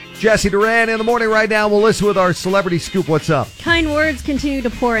Jesse Duran in the morning right now. We'll listen with our celebrity scoop. What's up? Kind words continue to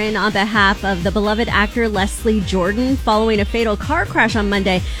pour in on behalf of the beloved actor Leslie Jordan following a fatal car crash on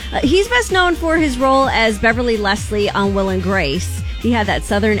Monday. He's best known for his role as Beverly Leslie on Will and Grace. He had that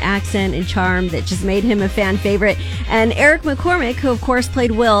southern accent and charm that just made him a fan favorite. And Eric McCormick, who of course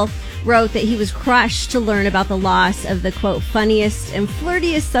played Will, wrote that he was crushed to learn about the loss of the, quote, funniest and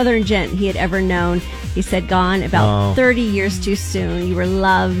flirtiest southern gent he had ever known. He said, gone about 30 years too soon. You were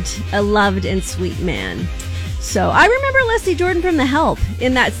loved, a loved and sweet man. So I remember Leslie Jordan from The Help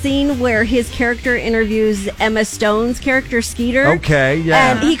in that scene where his character interviews Emma Stone's character, Skeeter. Okay,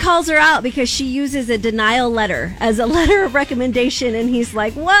 yeah. And he calls her out because she uses a denial letter as a letter of recommendation. And he's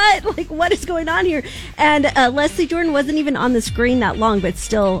like, what? Like, what is going on here? And Leslie Jordan wasn't even on the screen that long, but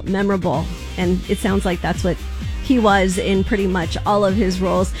still memorable. And it sounds like that's what he was in pretty much all of his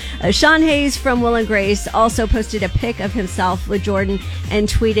roles. Sean Hayes from Will and Grace also posted a pic of himself with Jordan and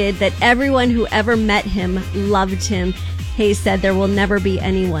tweeted that everyone who ever met him loved him. Hayes said there will never be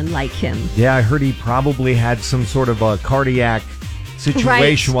anyone like him. Yeah, I heard he probably had some sort of a cardiac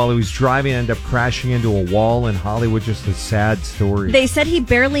situation while he was driving, ended up crashing into a wall in Hollywood. Just a sad story. They said he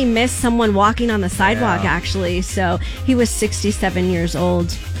barely missed someone walking on the sidewalk, actually. So he was 67 years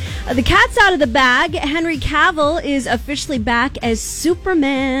old. The cat's out of the bag. Henry Cavill is officially back as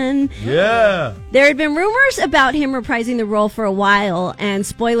Superman. Yeah. There had been rumors about him reprising the role for a while, and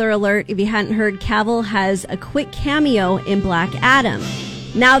spoiler alert, if you hadn't heard, Cavill has a quick cameo in Black Adam.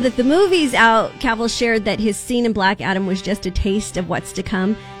 Now that the movie's out, Cavill shared that his scene in Black Adam was just a taste of what's to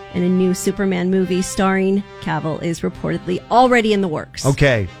come, and a new Superman movie starring Cavill is reportedly already in the works.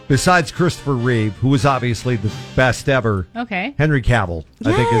 Okay, besides Christopher Reeve, who was obviously the best ever, Henry Cavill,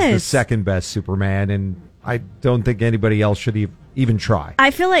 I think, is the second best Superman, and I don't think anybody else should even try.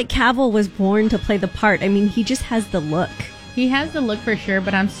 I feel like Cavill was born to play the part. I mean, he just has the look. He has the look for sure,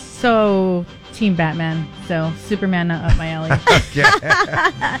 but I'm so Team Batman, so Superman not up my alley.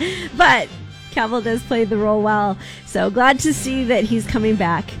 But Cavill does play the role well, so glad to see that he's coming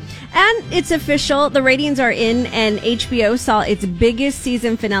back. And it's official. The ratings are in, and HBO saw its biggest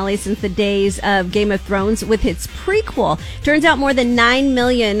season finale since the days of Game of Thrones with its prequel. Turns out more than 9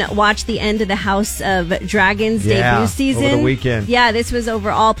 million watched the end of the House of Dragons debut season. Over the weekend. Yeah, this was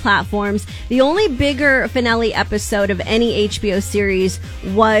over all platforms. The only bigger finale episode of any HBO series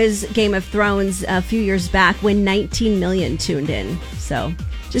was Game of Thrones a few years back when 19 million tuned in. So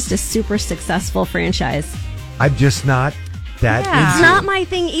just a super successful franchise. I'm just not that into It's not my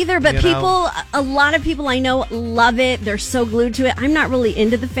thing either, but a lot of people I know love it. They're so glued to it. I'm not really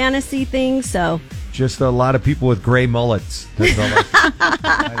into the fantasy thing, so. Just a lot of people with gray mullets. That's all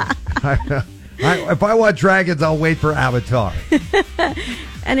if I want dragons, I'll wait for Avatar.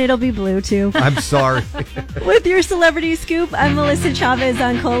 And it'll be blue, too. I'm sorry. With your Celebrity Scoop, I'm Melissa Chavez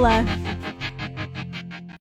on Cola.